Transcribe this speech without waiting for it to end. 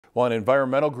Well, an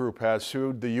environmental group has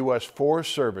sued the U.S.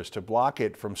 Forest Service to block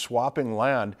it from swapping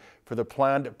land for the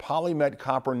planned PolyMet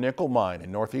copper nickel mine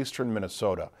in northeastern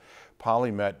Minnesota.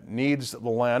 PolyMet needs the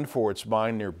land for its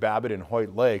mine near Babbitt and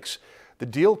Hoyt Lakes. The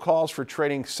deal calls for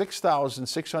trading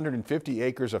 6,650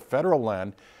 acres of federal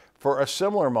land for a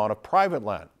similar amount of private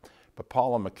land. But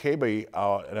Paula McCabe,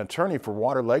 an attorney for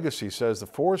Water Legacy, says the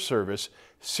Forest Service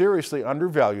seriously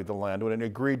undervalued the land when it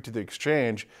agreed to the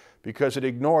exchange because it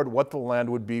ignored what the land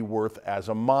would be worth as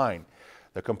a mine.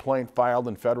 The complaint filed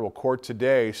in federal court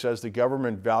today says the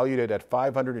government valued it at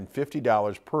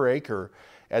 $550 per acre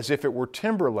as if it were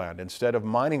timberland instead of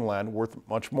mining land worth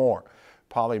much more.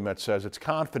 PolyMet says it's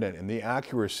confident in the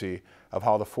accuracy of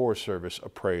how the Forest Service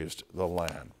appraised the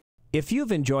land. If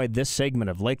you've enjoyed this segment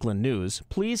of Lakeland News,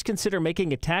 please consider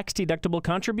making a tax-deductible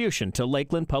contribution to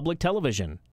Lakeland Public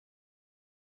Television.